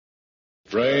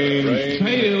Strange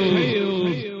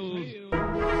Tales.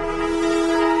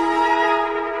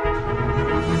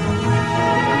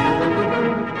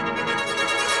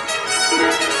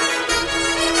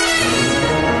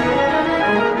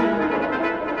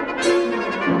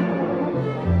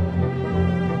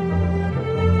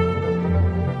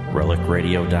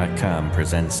 RelicRadio.com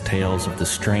presents tales of the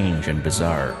strange and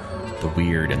bizarre, the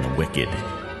weird and the wicked.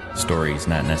 Stories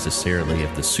not necessarily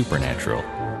of the supernatural,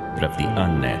 but of the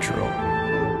unnatural.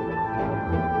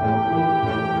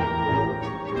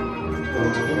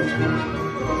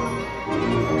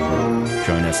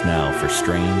 Join us now for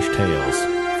Strange Tales,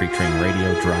 featuring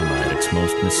radio drama at its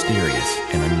most mysterious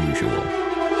and unusual.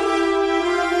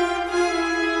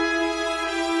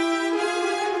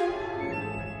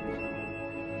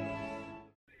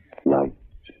 Light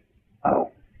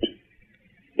out,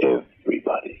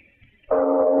 everybody.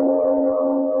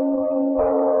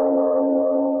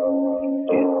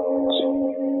 It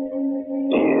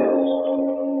is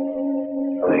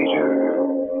later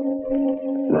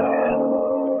than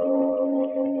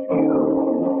you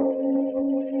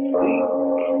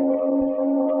think.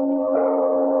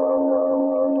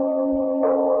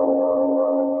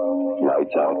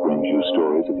 Lights Out brings you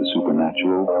stories of the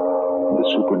supernatural and the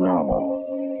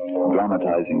supernormal,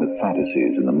 dramatizing the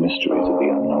fantasies and the mysteries of the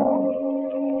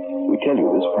unknown. We tell you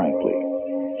this frankly,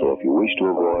 so if you wish to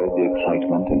avoid the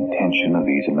excitement and tension of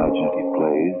these imaginative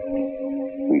plays,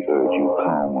 we urge you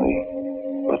calmly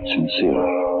but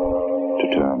sincerely to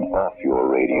turn off your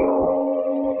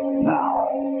radio now.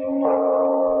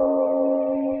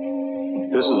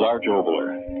 This is Arch Obler.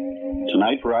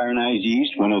 Tonight for Iron Eyes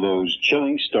East, one of those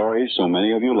chilling stories so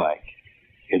many of you like.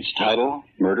 Its title,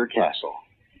 Murder Castle.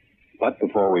 But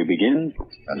before we begin,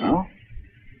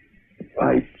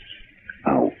 Lights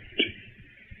out,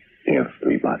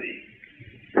 everybody.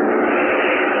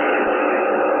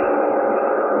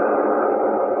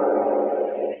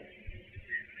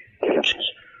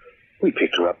 We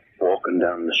picked her up walking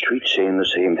down the street saying the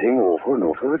same thing over and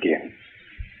over again.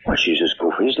 Why, she's as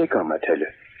goofy as they come, I tell you.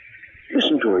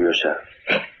 Listen to her yourself.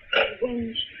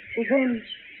 Revenge, revenge,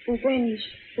 revenge,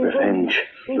 Revenge,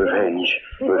 revenge,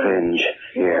 revenge.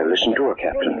 Yeah, listen to her,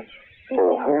 Captain.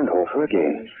 Over and over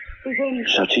again. revenge,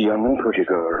 Such a young and pretty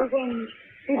girl. revenge,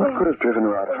 What could have driven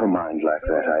her out of her mind like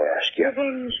that, I ask you?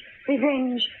 revenge,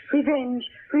 revenge, revenge,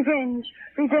 revenge,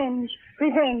 revenge,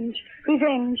 revenge,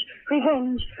 revenge,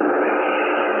 revenge.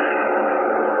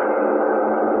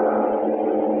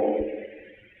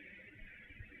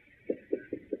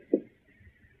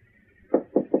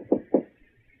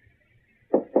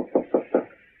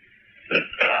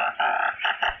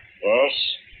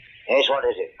 Yes, what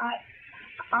is it?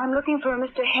 I'm looking for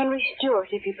Mr. Henry Stewart,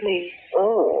 if you please.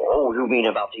 Oh, you mean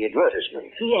about the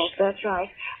advertisement? Yes, that's right.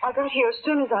 I got here as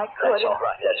soon as I could. That's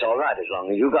all right. As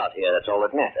long as you got here, that's all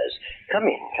that matters. Come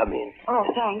in. Oh,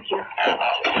 thank you.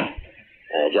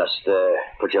 Just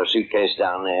put your suitcase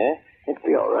down there. It'll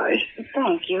be all right.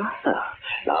 Thank you.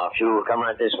 Now, if you'll come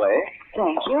right this way.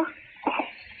 Thank you.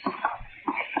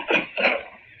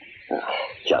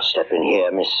 Just step in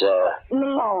here, Miss...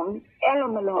 Malone. Ella Oh,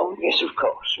 Malone. yes, of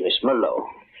course, Miss Malone.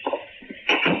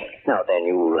 Now, then,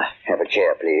 you'll have a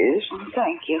chair, please. Oh,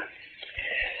 thank you.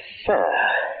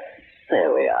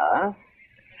 There we are.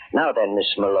 Now, then, Miss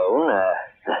Malone,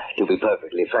 to be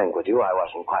perfectly frank with you, I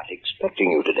wasn't quite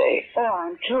expecting you today. Oh,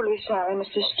 I'm truly sorry,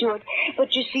 Mr. Stewart.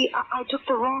 But you see, I took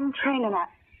the wrong train and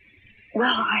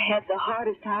I had the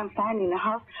hardest time finding the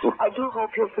house. I do hope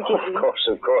you'll forgive me. Of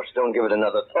course. Don't give it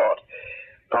another thought.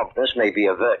 Promptness may be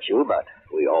a virtue, but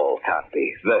we all can't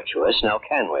be virtuous, now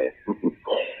can we?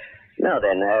 Now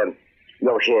then,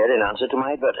 you're here in answer to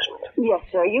my advertisement. Yes,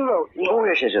 sir, you wrote me. Oh,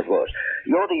 yes, of course.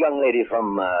 You're the young lady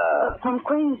from, From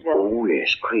Queensville. Oh,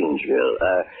 yes,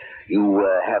 Queensville. You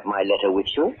have my letter with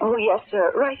you? Oh, yes,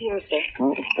 sir. Right here, sir.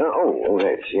 Oh,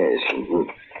 yes.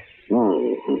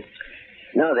 Mm-hmm.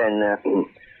 Now then,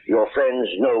 your friends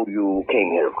know you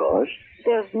came here, of course.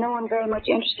 There's no one very much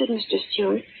interested, Mr.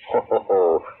 Stewart.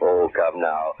 Oh, come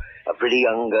now. A pretty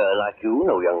young girl like you,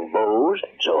 no young beaux,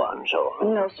 and so on.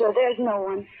 No, sir, there's no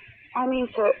one. I mean,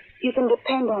 sir, you can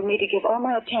depend on me to give all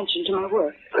my attention to my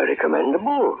work. Very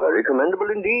commendable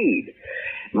indeed.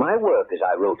 My work, as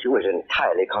I wrote you, is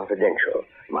entirely confidential.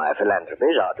 My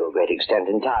philanthropies are to a great extent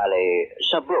entirely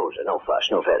sub rosa, no fuss,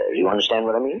 no feathers. You understand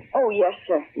what I mean? Oh, yes,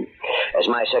 sir. As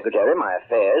my secretary, my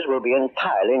affairs will be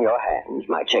entirely in your hands.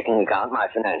 My checking account, my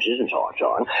finances, and so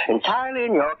on, entirely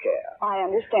in your care. I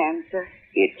understand, sir.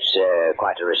 It's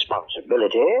quite a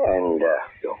responsibility, and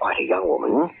you're quite a young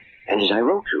woman. And as I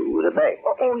wrote you, the bank.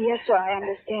 Oh, yes, sir, I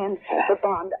understand. The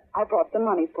bond, I brought the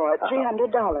money for it,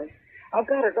 $300. I've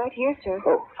got it right here, sir.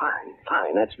 Oh, fine,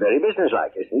 fine. That's very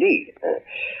businesslike, yes, indeed.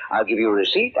 I'll give you a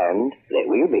receipt, and there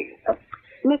will be.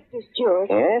 Mr. Stewart.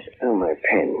 Yes? Oh, my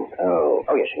pen. Oh,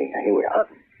 yes, here we are.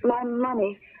 My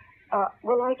money.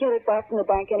 Will I get it back from the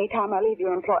bank any time I leave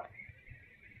your employ?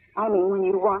 I mean, when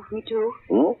you want me to?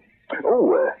 Oh,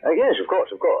 yes, of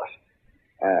course.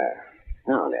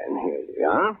 Now then, here we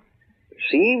are.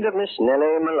 Received of Miss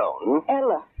Nellie Malone.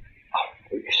 Ella. Oh,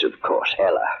 yes, of course,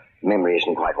 Ella. Memory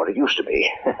isn't quite what it used to be.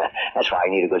 That's why I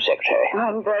need a good secretary.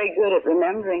 I'm very good at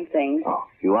remembering things. Oh,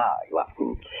 you are.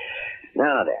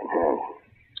 Now then, here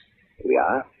we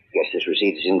are. Guess this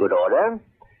receipt is in good order.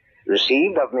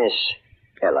 Received of Miss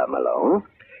Ella Malone.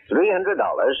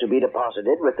 $300 to be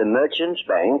deposited with the Merchants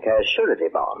Bank as surety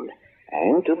bond,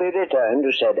 and to be returned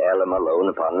to said Ella Malone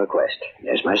upon request.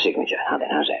 There's my signature. Now then,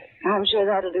 how's that? I'm sure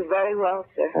that'll do very well,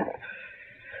 sir.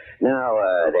 Now,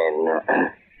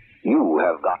 then, you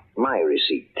have got my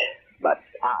receipt, but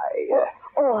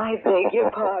Oh, I beg your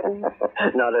pardon.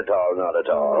 Not at all.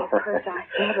 Oh, of course, I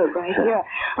have it right here.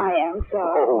 I am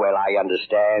sorry. Oh, well, I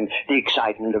understand the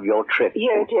excitement of your trip.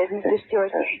 Here it is, Mr.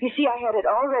 Stewart. You see, I had it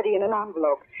already in an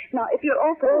envelope. Now, if you'll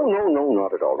open it... Oh, no,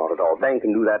 not at all. Bank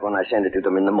can do that when I send it to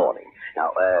them in the morning.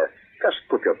 Now, just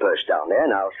put your purse down there,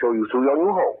 and I'll show you through your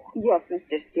new home. Yes,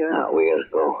 Mr. Stewart. Now, we'll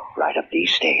go right up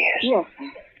these stairs. Yes,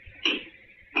 sir.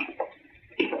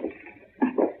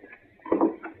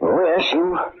 Oh, yes,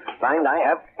 you find I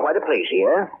have quite a place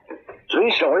here.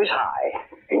 3 stories high,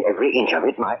 and every inch of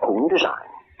it my own design.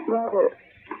 Rather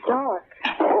dark.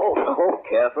 Oh,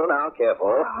 careful now.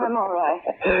 I'm all right.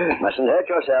 Mustn't hurt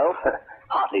yourself.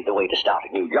 Hardly the way to start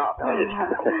a new job, is it?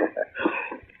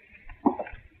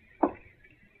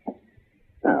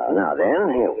 Now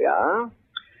then, here we are.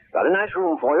 Got a nice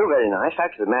room for you, very nice.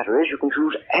 Fact of the matter is, you can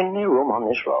choose any room on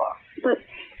this floor. But,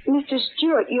 Mr.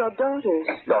 Stewart, your daughters...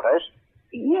 Daughters?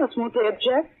 Yes, won't they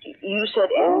object? You said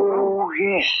any room. Oh,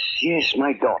 yes,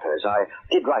 my daughters. I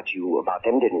did write to you about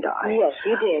them, didn't I? Yes,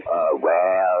 you did.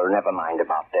 Well, never mind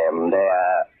about them.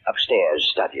 They're upstairs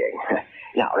studying.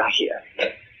 Now, right here.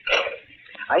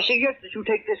 I suggest that you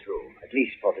take this room, at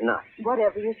least for tonight.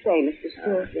 Whatever you say, Mr.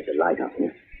 Stewart. There's a light on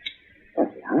here.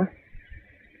 There we are.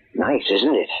 Nice,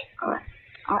 isn't it?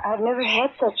 I've never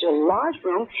had such a large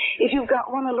room. If you've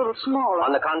got one a little smaller...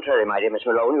 On the contrary, my dear Miss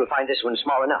Malone, you'll find this one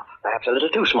small enough. Perhaps a little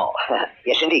too small.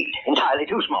 Yes, indeed. Entirely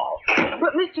too small.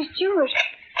 But, Mr. Stewart...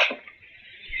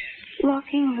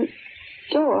 Locking the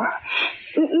door...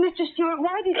 Mr. Stewart,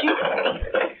 why did you...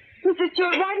 Mr.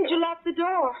 Stewart, why did you lock the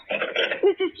door?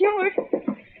 Mr. Stewart...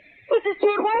 Mr.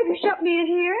 Stewart, why have you shut me in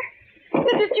here?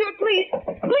 Mr. Stewart,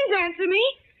 please answer me.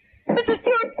 Mr.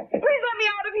 Stewart, please let me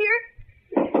out of here.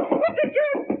 Mr.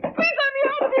 Stewart, please let me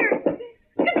out of here.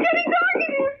 It's getting dark in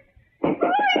here.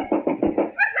 Please!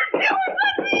 Mr. Stewart,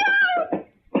 let me out!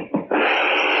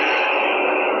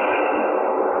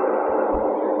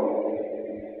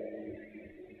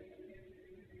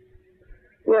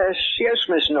 Yes,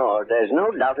 Miss Nord. There's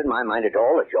no doubt in my mind at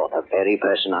all that you're the very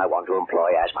person I want to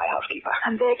employ as my housekeeper.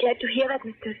 I'm very glad to hear that,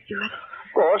 Mr. Stewart.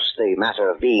 Of course, the matter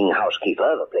of being housekeeper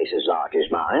of a place as large as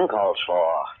mine calls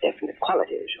for definite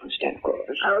qualities, you understand, of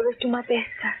course. I always do my best,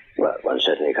 sir. Well, one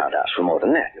certainly can't ask for more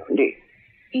than that, no, indeed.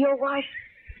 Your wife,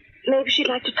 maybe she'd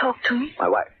like to talk to me. My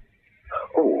wife?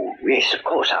 Oh, yes, of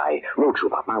course. I wrote you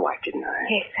about my wife, didn't I?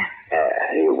 Yes, sir.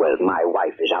 Well, my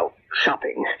wife is out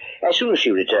shopping. As soon as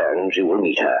she returns, you will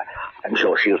meet her. I'm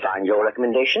sure she'll find your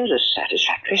recommendations as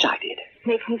satisfactory as I did.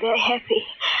 Makes me very happy.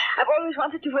 I've always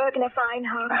wanted to work in a fine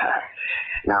house.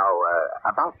 Now,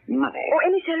 about money. Or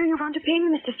any salary you want to pay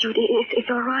me, Mr. Stewart. It's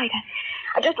all right.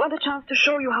 I just want a chance to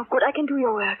show you how good I can do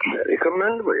your work. Very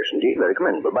commendable, yes, indeed, very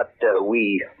commendable. But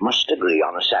we must agree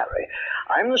on a salary.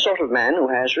 I'm the sort of man who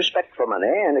has respect for money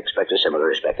and expects a similar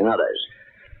respect in others.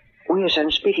 Oh, yes,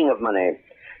 and speaking of money,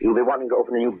 you'll be wanting to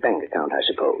open a new bank account, I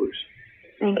suppose.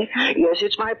 Bank account? Yes,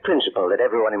 it's my principle that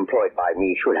everyone employed by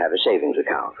me should have a savings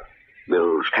account.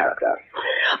 Builds character.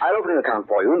 I'll open an account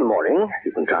for you in the morning.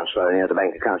 You can transfer any other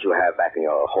bank accounts you have back in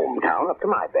your hometown up to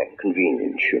my bank.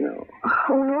 Convenience, you know.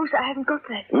 Oh, no, sir, I haven't got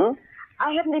that.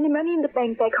 I haven't any money in the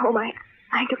bank back home.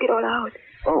 I took it all out.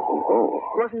 Oh.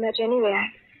 Wasn't much anyway.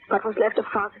 What was left of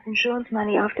Father's insurance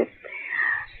money after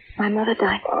my mother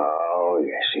died. Oh,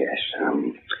 yes.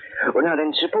 Well, now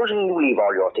then, supposing you leave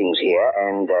all your things here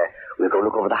and we'll go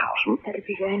look over the house, That'd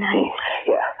be very nice.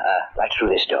 Here, right through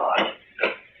this door.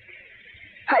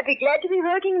 I'd be glad to be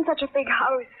working in such a big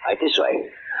house. Right this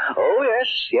way. Oh,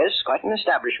 yes, quite an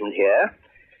establishment here.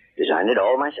 Designed it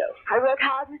all myself. I work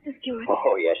hard, Mr. Stewart.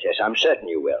 Oh, yes, I'm certain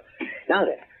you will. Now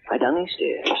then, right down these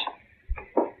stairs.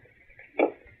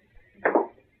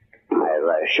 I'll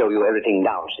I'll show you everything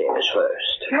downstairs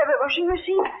first. You have a washing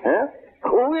machine? Huh?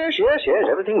 Oh, yes, yes, yes.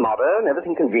 Everything modern,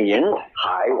 everything convenient.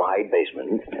 High, wide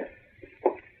basement.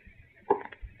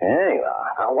 There you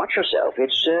are. Now, watch yourself.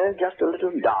 It's just a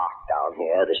little dark down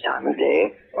here this time of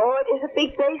day. Oh, it is a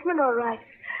big basement, all right.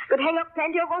 Could hang up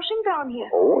plenty of washing down here.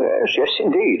 Oh, yes, yes,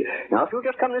 indeed. Now, if you'll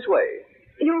just come this way.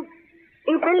 You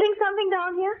building something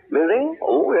down here? Building?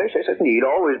 Oh, yes, yes, indeed.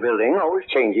 Always building, always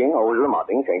changing, always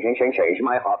remodeling. Change.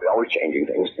 My hobby, always changing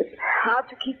things. Hard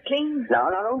to keep clean. Now,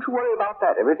 don't you worry about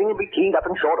that. Everything will be cleaned up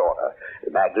in short order.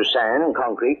 The bags of sand and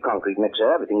concrete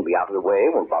mixer, everything will be out of the way.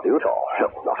 Won't bother you at all.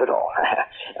 No, not at all.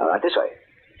 Now, right this way.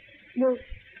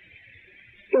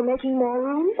 You're making more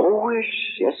room? Oh,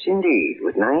 yes, indeed.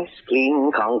 With nice,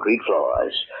 clean concrete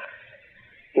floors.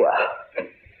 Here,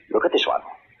 look at this one.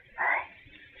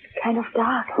 Kind of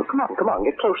dark. Oh, come on,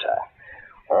 get closer.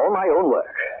 All my own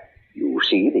work. You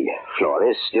see, the floor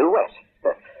is still wet.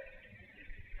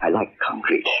 I like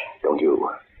concrete, don't you?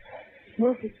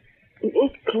 Yes, it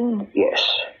is clean. Yes,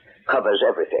 covers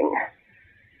everything.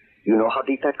 You know how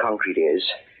deep that concrete is?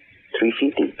 3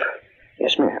 feet deep.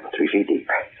 Yes, ma'am, 3 feet deep.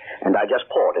 And I just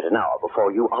poured it an hour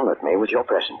before you honored me with your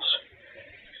presence.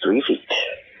 3 feet.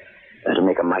 That'll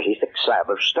make a mighty thick slab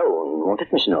of stone, won't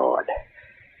it, Miss Nord?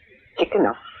 Thick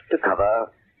enough to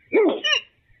cover you.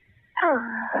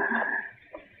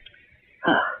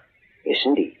 Yes,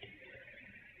 indeed.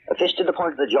 A fist to the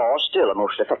point of the jaw, still a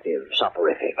most effective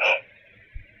soporific.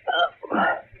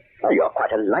 You're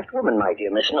quite a light woman, my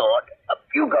dear Miss Nord. Up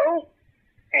you go,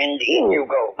 and in you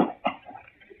go.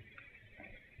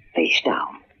 Face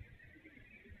down.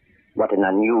 What an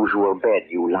unusual bed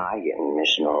you lie in,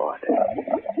 Miss Nord.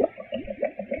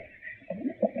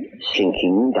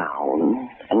 Sinking down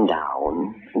and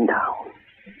down and down.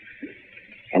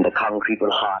 And the concrete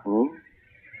will harden.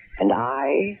 And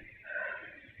I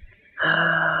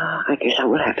guess I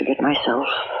will have to get myself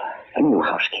a new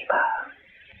housekeeper.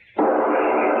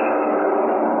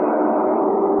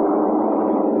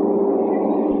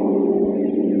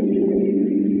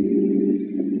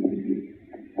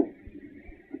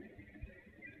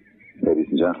 Ladies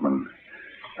and gentlemen,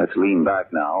 let's lean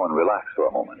back now and relax for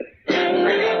a moment.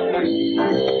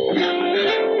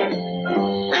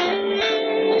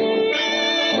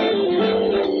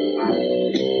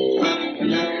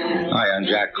 Hi, I'm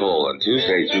Jack Cole. On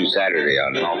Tuesday through Saturday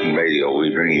on Halton Radio, we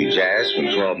bring you jazz from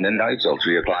 12 midnight till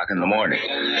 3 o'clock in the morning.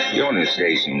 The only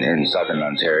station in southern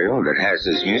Ontario that has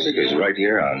this music is right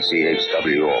here on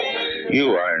CHWO.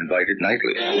 You are invited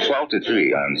nightly, 12 to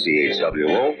 3 on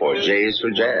CHWO for J's for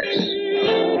Jazz.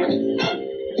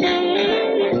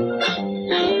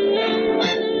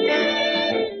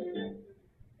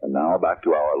 And now back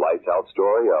to our lights out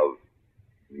story of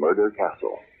Murder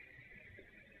Castle.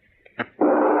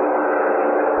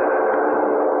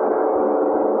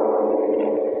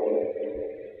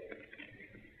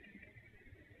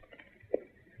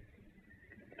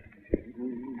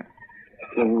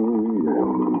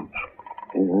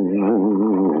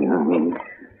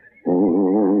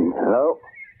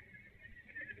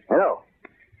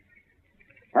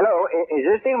 Hello, is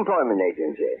this the employment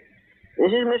agency?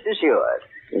 This is Mr. Stewart,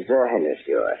 Mr. Henry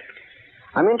Stewart.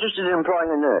 I'm interested in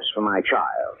employing a nurse for my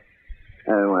child.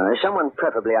 Someone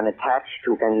preferably unattached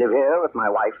who can live here with my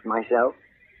wife and myself.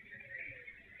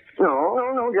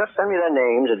 No, just send me their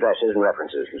names, addresses, and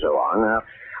references, and so on.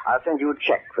 I'll send you a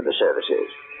check for the services.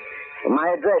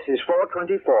 My address is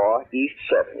 424 East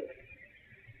 7th.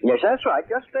 Yes, that's right,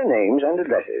 just their names and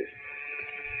addresses.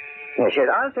 Yes,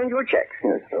 I'll send you a check.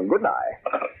 Goodbye.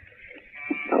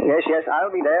 Yes,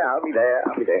 I'll be there.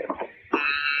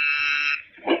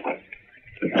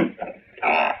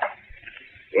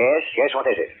 Yes, what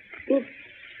is it?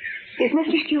 Is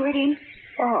Mr. Stewart in?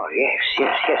 Oh, yes,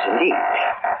 indeed.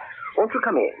 Won't you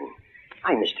come in?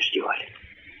 I'm Mr. Stewart.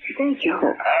 Thank you.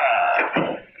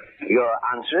 You're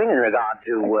answering in regard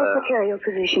to, The secretarial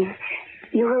position.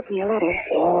 You wrote me a letter.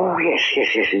 Oh, yes,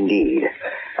 indeed.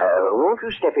 Won't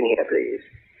you step in here, please?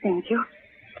 Thank you.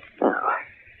 Now,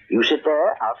 you sit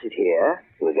there, I'll sit here.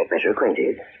 We'll get better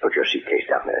acquainted. Put your suitcase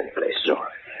down there in place. So.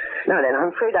 Now then, I'm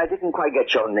afraid I didn't quite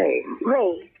get your name.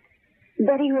 Ray.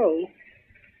 Betty Ray.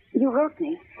 You wrote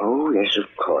me. Oh, yes, of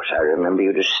course. I remember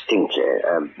you distinctly.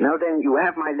 Now then, you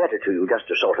have my letter to you just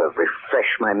to sort of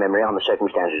refresh my memory on the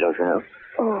circumstances, don't you know?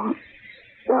 Oh,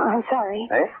 well, I'm sorry.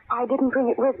 Eh? I didn't bring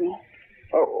it with me.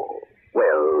 Oh,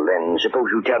 well, then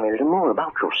suppose you tell me a little more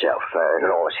about yourself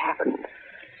and all that's happened.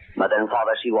 Mother and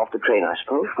father see you off the train, I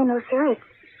suppose? Oh, no, sir.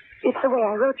 It's the way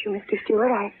I wrote you, Mr.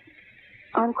 Stewart.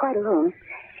 I'm quite alone.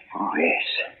 Oh, yes.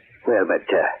 Well, but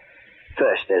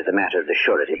first there's the matter of the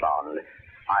surety bond.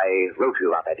 I wrote you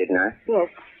about that, didn't I? Yes.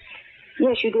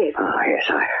 Yes, you did. Ah, yes,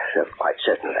 I'm quite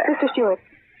certain of that. Mr. Stewart,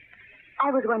 I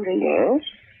was wondering. Yes?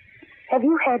 Have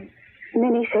you had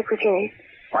many secretaries?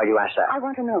 Why do you ask that? I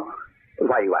want to know.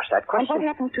 Why do you ask that And question? what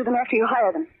happens to them after you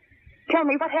hire them? Tell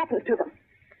me what happens to them.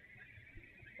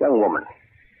 Young woman,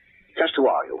 just who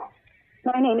are you?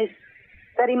 My name is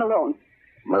Betty Malone.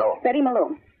 Malone. Betty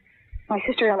Malone. My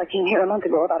sister Ella came here a month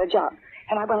ago about a job,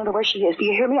 and I want to know where she is. Do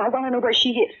you hear me? I want to know where she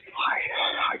is.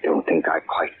 I don't think I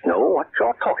quite know what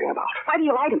you're talking about. Why do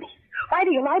you lie to me? Why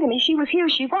do you lie to me? She was here.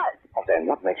 She was. Well, then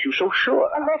what makes you so sure?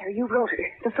 A letter. You wrote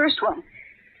her. The first one.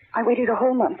 I waited a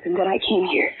whole month, and then I came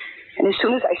here. And as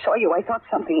soon as I saw you, I thought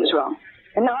something was wrong.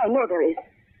 And now I know there is.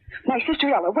 My sister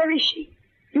Ella, where is she?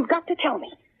 You've got to tell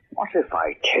me. What if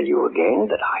I tell you again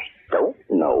that I don't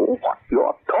know what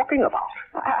you're talking about?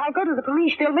 I'll go to the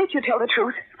police. They'll make you tell the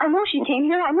truth. I know she came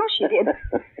here. I know she did.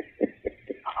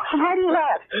 Why do you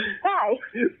laugh? Why?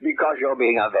 Because you're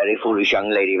being a very foolish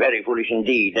young lady. Very foolish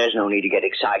indeed. There's no need to get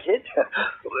excited.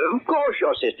 Of course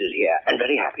your sister's here, and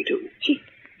very happy too.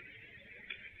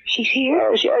 She's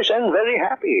here? Yes, and very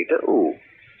happy too.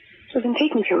 So then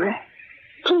take me to her.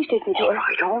 Please take me to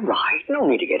her. All right. No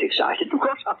need to get excited. Of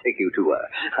course I'll take you to her.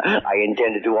 I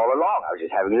intended to all along. I was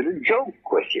just having a little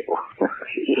joke with you.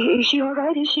 Is she all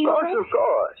right? Is she all right? Of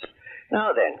course.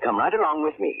 Now then, come right along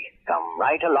with me. Come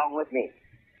right along with me.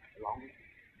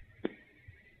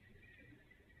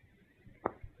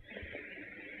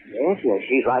 Yes,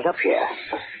 she's right up here.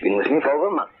 Been with me for over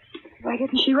a month. Why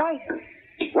didn't she write?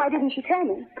 Why didn't she tell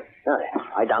me? Now then,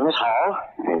 right down this hall,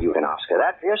 and you can ask her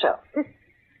that for yourself.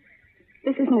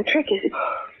 This isn't a trick, is it?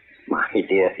 My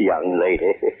dear young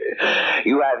lady,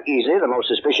 you have easily the most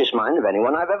suspicious mind of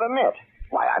anyone I've ever met.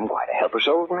 Why, I'm quite a helpless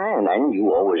old man, and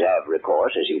you always have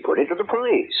recourse, as you put it, to the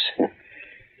police.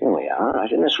 Here we are,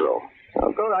 right in this room.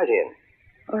 Now, go right in.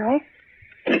 All right.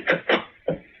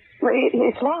 Well,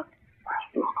 it's locked.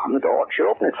 Well, knock on the door, and she'll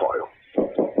open it for you.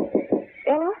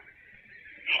 Ella?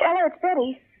 Ella, it's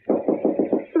Betty.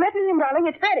 Let me in, darling.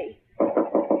 It's Betty.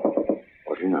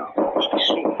 What do you know? Must be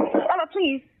sleeping. Ella,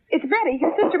 please. It's Betty,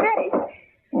 your sister Betty.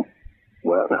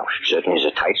 Well, now, she certainly is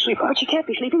a tight sleeper. But she can't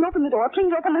be sleeping. Open the door.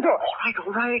 Please open the door.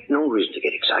 All right. No reason to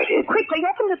get excited. Quickly,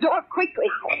 open the door, quickly.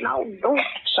 Now, don't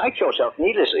excite yourself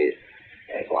needlessly.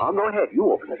 Well, go ahead.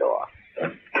 You open the door.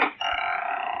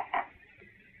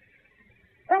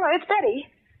 Ella, it's Betty.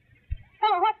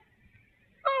 Ella, what?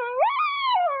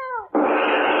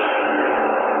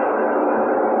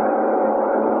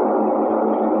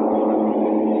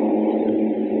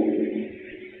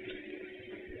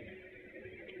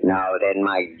 Now then,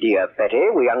 my dear Betty,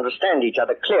 we understand each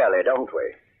other clearly, don't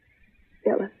we?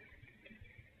 Ella.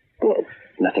 Dead.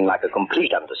 Nothing like a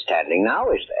complete understanding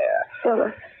now, is there?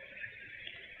 Ella.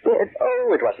 Dead.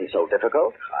 Oh, it wasn't so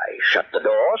difficult. I shut the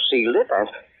door, sealed it, and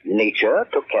nature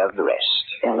took care of the rest.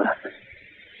 Ella.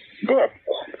 Dead.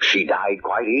 She died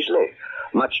quite easily.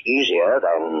 Much easier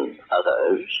than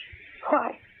others.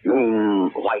 Why? You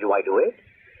mean, why do I do it?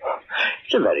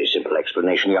 It's a very simple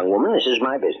explanation, young woman. This is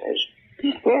my business.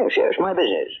 Yes, my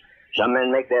business. Some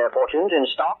men make their fortunes in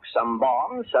stocks, some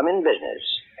bonds, some in business.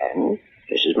 And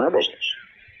this is my business.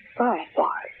 Why?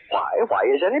 Why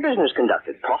is any business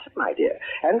conducted? Profit, my dear.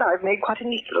 And I've made quite a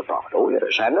neat little profit. Oh,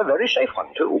 yes, and a very safe one,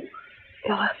 too.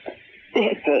 Ella.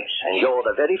 Dead. Yes, and you're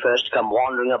the very first to come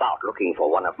wandering about looking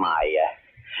for one of my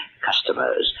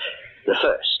customers. The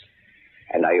first.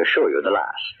 And I assure you, the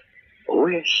last. Oh,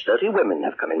 yes, 30 women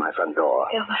have come in my front door.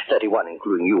 Ella. 31,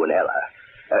 including you and Ella.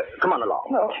 Come on along.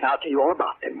 No. I'll tell you all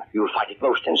about them. You'll find it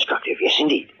most instructive. Yes,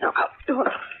 indeed. Now, come.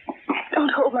 Don't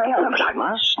hold my arm. But I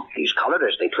must. These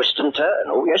collars, they twist and turn.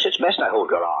 Oh, yes, it's best I hold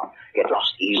your arm. Get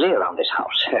lost easily around this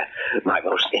house. My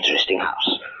most interesting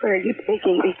house. Where are you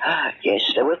taking me? Yes,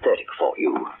 there were 30 before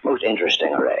you. Most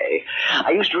interesting array.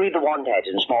 I used to read the want ads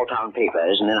in small-town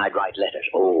papers, and then I'd write letters.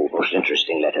 Oh, most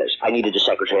interesting letters. I needed a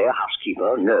secretary, a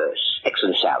housekeeper, nurse,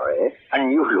 excellent salary,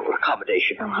 unusual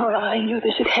accommodation. Oh, well, I knew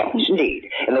this had happened. Indeed.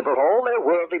 And they brought all their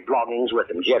worldly belongings with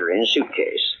them, generally in a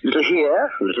suitcase. Little here,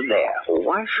 little there. Oh,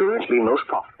 why, sure, it's been most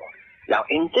profitable. Now,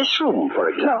 in this room, for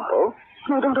example...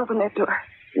 No, don't open that door.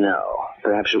 No,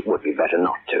 perhaps it would be better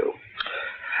not to.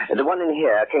 The one in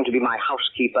here came to be my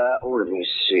housekeeper. Oh, let me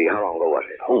see. How long ago was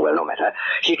it? Oh, well, no matter.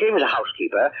 She came as a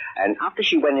housekeeper, and after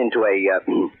she went into a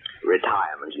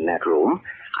retirement in that room,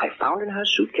 I found in her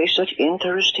suitcase such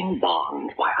interesting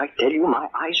bonds. Why, I tell you, my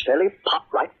eyes fairly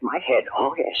popped right in my head.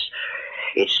 Oh, yes.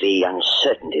 It's the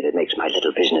uncertainty that makes my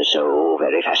little business so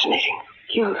very fascinating.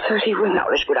 Killed 30 women. Now,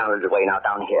 let's go down a little way now,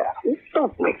 down here.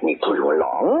 Don't make me pull you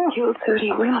along. Killed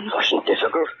 30 women. It wasn't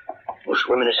difficult. Most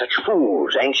women are such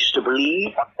fools, anxious to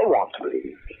believe what they want to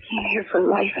believe. They came here for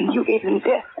life, and you gave them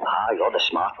death. Ah, you're the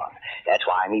smart one. That's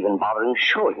why I'm even bothering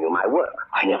showing you my work.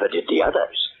 I never did the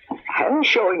others. And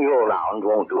showing you around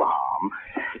won't do harm.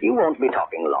 You won't be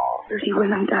talking long. 30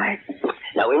 women died.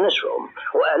 Now, in this room,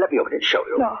 well, let me open it to show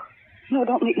you. No. No,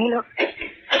 don't make me look.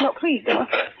 No, please don't.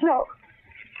 No.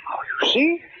 Oh, you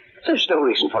see? There's no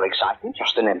reason for excitement,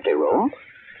 just an empty room.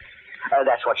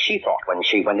 That's what she thought when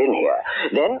she went in here.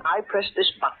 Then I pressed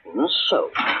this button, so.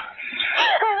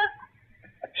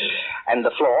 And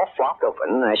the floor flopped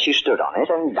open as she stood on it,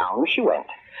 and down she went.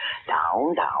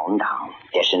 Down, down, down.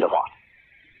 Guess into what?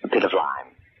 A pit of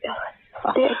lime.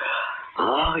 Dead.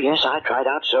 Oh, yes, I tried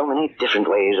out so many different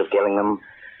ways of killing them.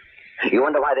 You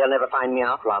wonder why they'll never find me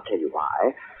out? Well, I'll tell you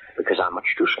why. Because I'm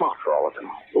much too smart for all of them.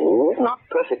 Oh, not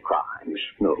perfect crimes.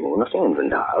 No, nothing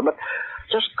infantile, but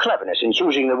just cleverness in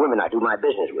choosing the women I do my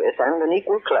business with, and an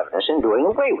equal cleverness in doing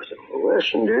away with them. Oh,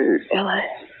 yes, indeed. Ella,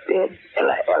 dead.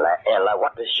 Ella,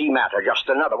 what does she matter? Just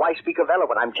another. Why speak of Ella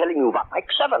when I'm telling you about my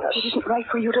cleverness? It isn't right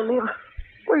for you to live.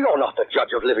 Well, you're not the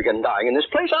judge of living and dying in this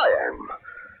place. I am.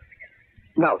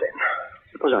 Now then,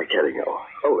 what was I telling you?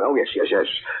 Oh, yes.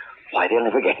 Why, they'll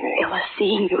never get me. Ella,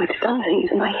 seeing you, it's done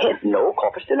things in my head. No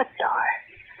corpus delicti.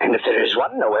 And if there is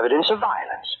one, no evidence of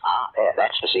violence. There,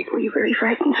 that's the secret. Were you very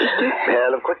frightened, sister?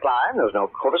 Well, of quicklime, there's no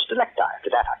corpus delicti. After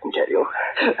that, I can tell you.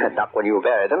 Not when you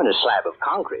bury them in a slab of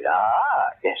concrete.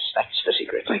 Yes, that's the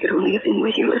secret. I could only have been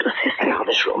with you, little sister. Now,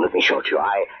 this room, let me show it to you.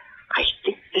 I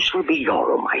think this will be your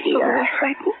room, my dear. You're very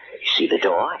frightened. You see the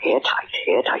door?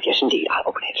 Airtight. Yes, indeed. I'll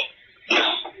open it.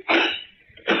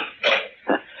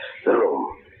 The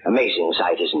room. Amazing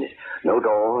sight, isn't it? No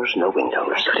doors, no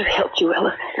windows. I could have helped you,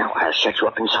 Ella. Now, I'll shut you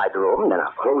up inside the room, then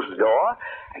I'll close the door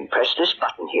and press this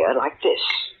button here like this.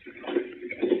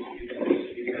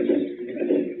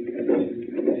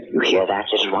 You hear that,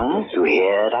 little one? You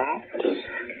hear that?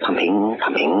 Pumping.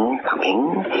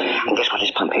 And guess what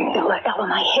is pumping? Ella,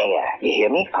 my hair. You hear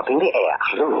me? Pumping the air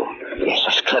out of the room. Yes,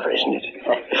 that's clever, isn't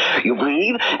it? You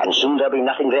breathe, and soon there'll be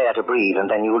nothing there to breathe, and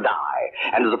then you'll die.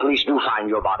 And if the police do find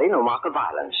your body, no mark of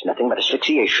violence, nothing but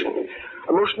asphyxiation.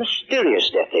 A most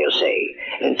mysterious death, they'll say.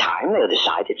 In time, they'll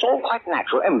decide it's all quite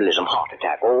natural. Embolism, heart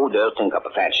attack. Oh, they'll think up a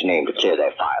fancy name to clear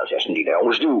their files. Yes, indeed, they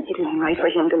always do. It isn't right for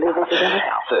him to live, is it, Ella?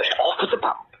 Now, first, off with the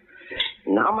pump.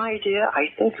 Now, my dear, I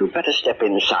think you'd better step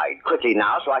inside. Quickly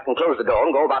now, so I can close the door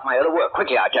and go about my other work.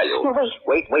 Quickly, I tell you. No,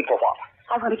 wait. Wait for what?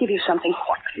 I want to give you something.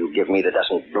 What will you give me that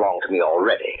doesn't belong to me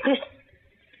already? Listen.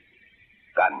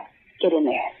 Gun. Get in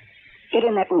there. Get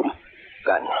in that room.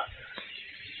 Gun.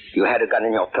 You had a gun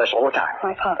in your purse all the time.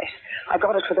 My father's. I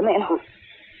brought it for the man who...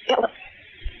 Ella.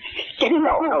 Get in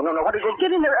there. No. What is it?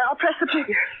 Get in there. I'll press the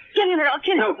trigger. Get in there. I'll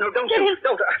kill you. No, don't. Get in.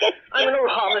 Don't. I'm an old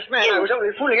harmless man. I was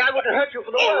only fooling. I wouldn't hurt you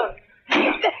for the world.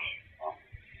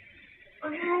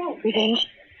 Revenge.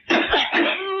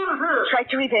 Right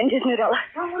to revenge, isn't it, Ella?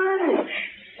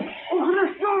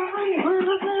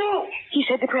 He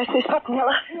said to press this button,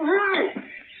 Ella.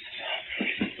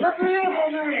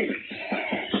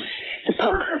 The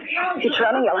pump. It's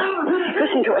running, Ella.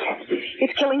 Listen to it.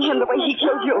 It's killing him the way he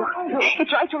killed you.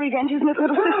 It's right to revenge, isn't it,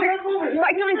 little sister?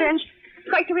 Right to revenge.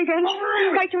 Right to revenge.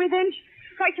 Right to revenge.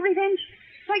 Right to revenge.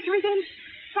 Right to revenge.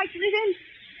 Right to revenge.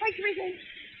 Right to revenge.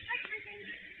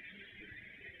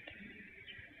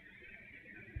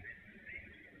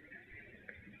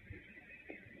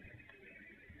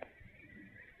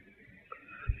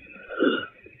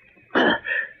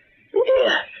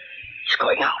 Yeah. It's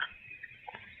going out.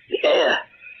 Yeah.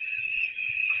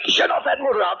 Shut off that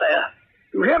motor out there.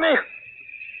 You hear me?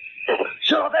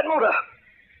 Shut off that motor.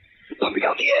 Pumping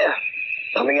out the air.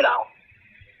 Pumping it out.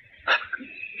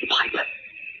 The pipe.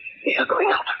 Air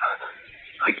going out.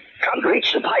 I can't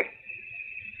reach the pipe.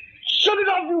 Shut it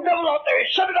off, you devil out there.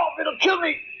 Shut it off. It'll kill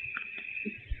me.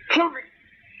 Kill me.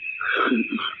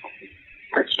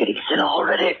 It's getting thinner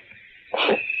already.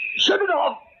 Shut it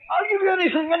off. I'll give you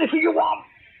anything you want.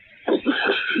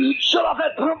 Shut off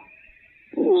that pump.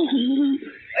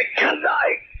 I can't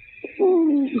die.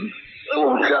 I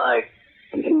won't die.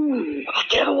 I'll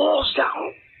tear the walls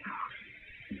down.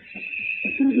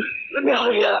 Let me out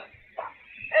of here.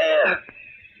 Air.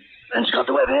 Ben's got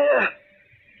the web here.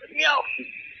 Let me out.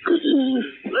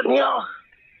 Let me out.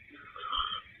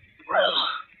 Well,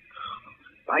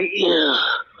 my ears.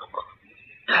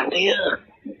 Can't hear.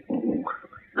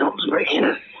 Gums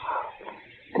breaking.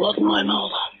 Blood in my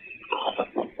mouth.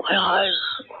 My eyes.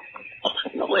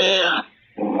 No air.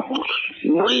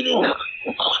 Bleeding.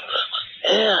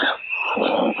 Air.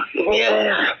 Give me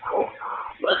air.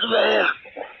 Breath of air.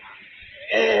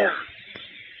 Air.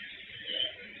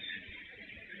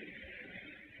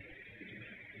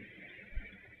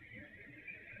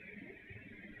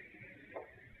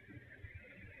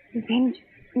 Revenge.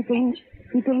 Revenge.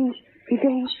 Revenge.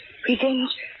 Revenge.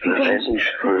 Revenge.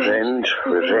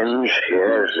 Revenge.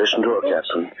 Yes, listen to her,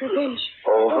 Captain. Revenge.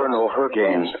 Over and over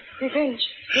again. Revenge.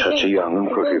 Such a young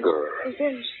and pretty girl.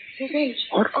 Revenge. Revenge.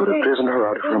 What could have driven her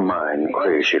out of her mind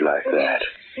crazy like that?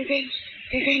 Revenge.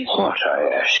 Revenge. What, I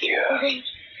ask you? Revenge.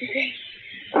 Revenge.